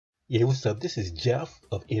Yeah, what's up? This is Jeff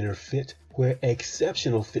of INNERFIT, where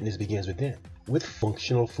exceptional fitness begins within, with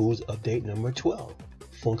Functional Foods Update number 12.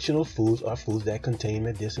 Functional foods are foods that contain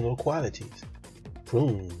medicinal qualities.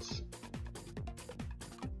 Prunes.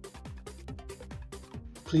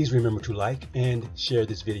 Please remember to like and share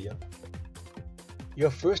this video. Your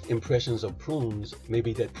first impressions of prunes may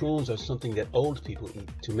be that prunes are something that old people eat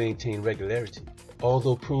to maintain regularity.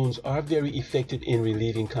 Although prunes are very effective in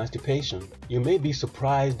relieving constipation, you may be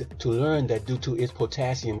surprised to learn that due to its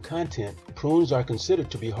potassium content, prunes are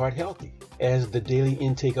considered to be heart healthy, as the daily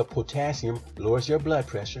intake of potassium lowers your blood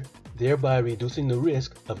pressure, thereby reducing the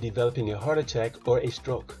risk of developing a heart attack or a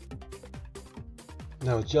stroke.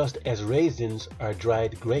 Now, just as raisins are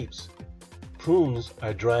dried grapes, prunes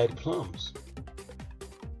are dried plums.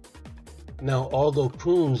 Now, although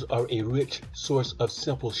prunes are a rich source of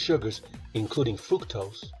simple sugars, including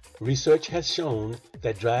fructose, research has shown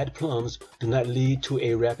that dried plums do not lead to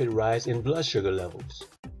a rapid rise in blood sugar levels.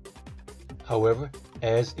 However,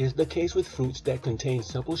 as is the case with fruits that contain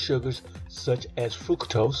simple sugars such as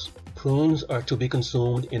fructose, prunes are to be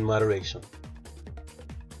consumed in moderation.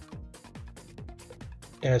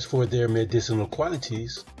 As for their medicinal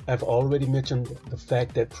qualities, I've already mentioned the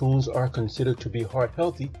fact that prunes are considered to be heart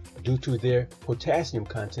healthy due to their potassium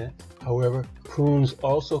content. However, prunes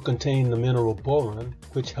also contain the mineral boron,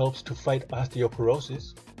 which helps to fight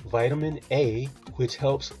osteoporosis, vitamin A, which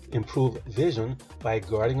helps improve vision by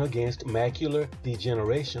guarding against macular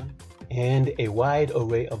degeneration, and a wide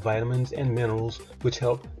array of vitamins and minerals which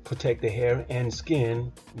help protect the hair and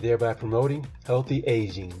skin, thereby promoting healthy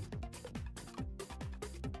aging.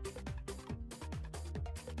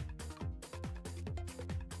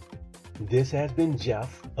 This has been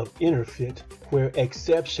Jeff of INNERFIT, where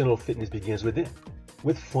exceptional fitness begins within,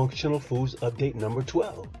 with Functional Foods Update number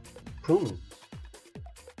 12, Prunes.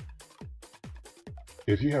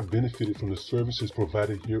 If you have benefited from the services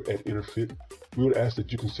provided here at INNERFIT, we would ask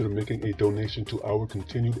that you consider making a donation to our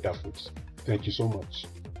continued efforts. Thank you so much.